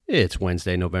It's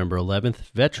Wednesday, November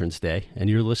 11th, Veterans Day, and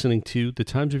you're listening to the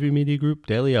Times Review Media Group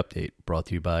Daily Update, brought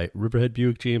to you by Riverhead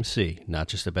Buick GMC. Not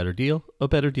just a better deal, a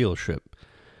better dealership.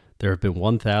 There have been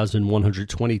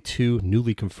 1,122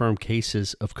 newly confirmed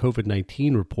cases of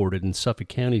COVID-19 reported in Suffolk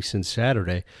County since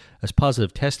Saturday, as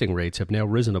positive testing rates have now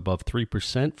risen above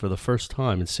 3% for the first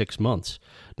time in 6 months.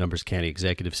 Numbers County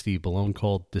Executive Steve Bellone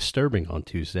called disturbing on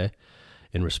Tuesday.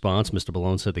 In response, Mr.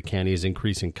 Bellone said the county is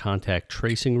increasing contact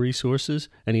tracing resources,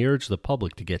 and he urged the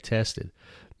public to get tested.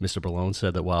 Mr. Bellone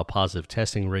said that while positive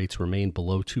testing rates remained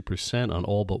below 2% on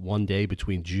all but one day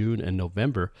between June and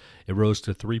November, it rose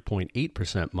to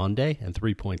 3.8% Monday and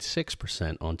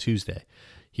 3.6% on Tuesday.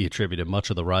 He attributed much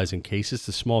of the rise in cases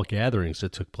to small gatherings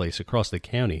that took place across the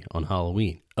county on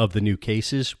Halloween. Of the new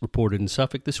cases reported in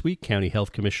Suffolk this week, County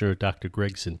Health Commissioner Dr.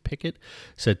 Gregson Pickett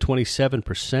said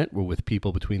 27% were with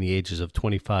people between the ages of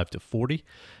 25 to 40,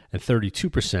 and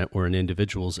 32% were in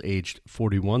individuals aged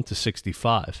 41 to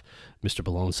 65. Mr.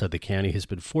 Bellone said the county has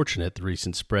been fortunate the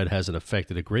recent spread hasn't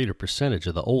affected a greater percentage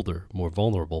of the older, more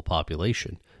vulnerable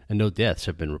population, and no deaths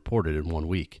have been reported in 1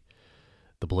 week.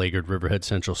 The beleaguered Riverhead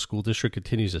Central School District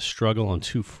continues to struggle on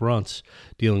two fronts,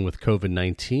 dealing with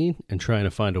COVID-19 and trying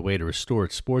to find a way to restore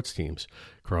its sports teams.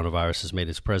 Coronavirus has made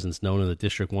its presence known in the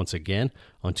district once again.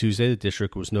 On Tuesday, the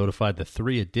district was notified that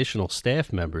 3 additional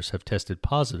staff members have tested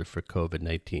positive for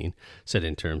COVID-19, said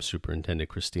Interim Superintendent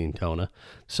Christine Tona.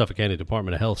 The Suffolk County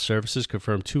Department of Health Services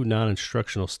confirmed 2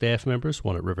 non-instructional staff members,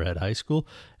 one at Riverhead High School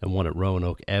and one at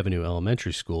Roanoke Avenue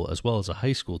Elementary School, as well as a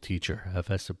high school teacher, have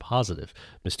tested positive,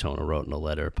 Ms. Tona wrote in a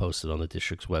letter posted on the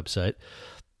district's website.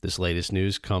 This latest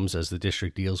news comes as the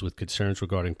district deals with concerns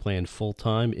regarding planned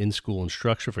full-time in-school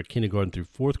instruction for kindergarten through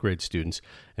 4th grade students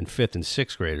and 5th and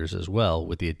 6th graders as well,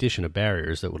 with the addition of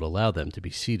barriers that would allow them to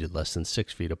be seated less than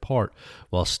 6 feet apart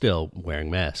while still wearing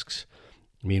masks.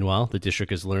 Meanwhile, the district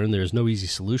has learned there is no easy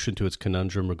solution to its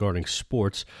conundrum regarding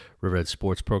sports. Riverhead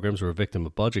sports programs were a victim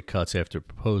of budget cuts after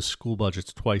proposed school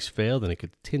budgets twice failed and a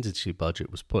contingency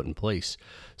budget was put in place.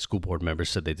 School board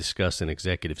members said they discussed in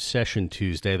executive session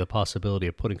Tuesday the possibility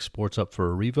of putting sports up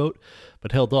for a revote,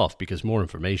 but held off because more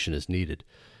information is needed.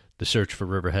 The search for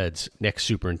Riverhead's next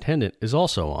superintendent is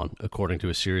also on. According to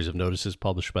a series of notices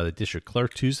published by the district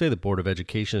clerk Tuesday, the Board of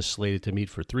Education is slated to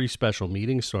meet for 3 special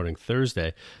meetings starting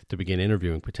Thursday to begin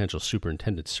interviewing potential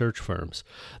superintendent search firms.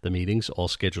 The meetings, all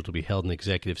scheduled to be held in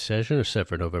executive session, are set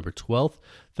for November 12th,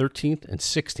 13th, and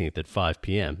 16th at 5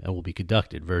 p.m. and will be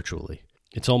conducted virtually.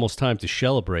 It's almost time to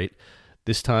celebrate,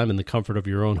 this time in the comfort of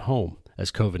your own home. As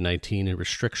COVID-19 and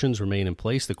restrictions remain in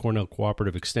place, the Cornell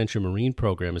Cooperative Extension Marine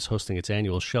Program is hosting its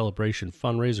annual celebration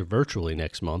fundraiser virtually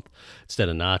next month. Instead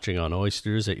of notching on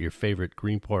oysters at your favorite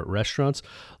Greenport restaurants,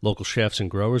 local chefs and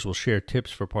growers will share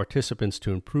tips for participants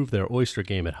to improve their oyster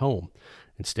game at home.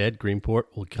 Instead, Greenport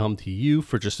will come to you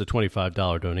for just a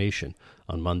 $25 donation.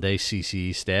 On Monday,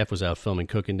 CCE staff was out filming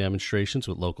cooking demonstrations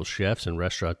with local chefs and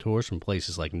restaurateurs from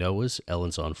places like Noah's,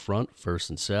 Ellen's on Front, First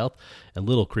and South, and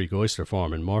Little Creek Oyster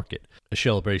Farm and Market. A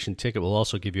celebration ticket will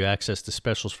also give you access to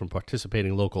specials from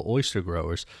participating local oyster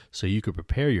growers so you can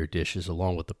prepare your dishes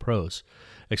along with the pros.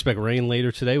 Expect rain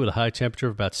later today with a high temperature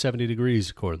of about 70 degrees,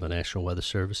 according to the National Weather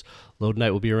Service. Low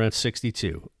tonight will be around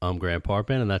 62. I'm Grant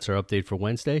Parpan, and that's our update for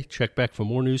Wednesday. Check back for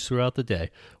more news throughout the day.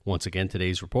 Once again,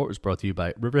 today's report was brought to you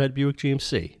by Riverhead Buick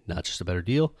GMC. Not just a better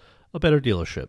deal, a better dealership.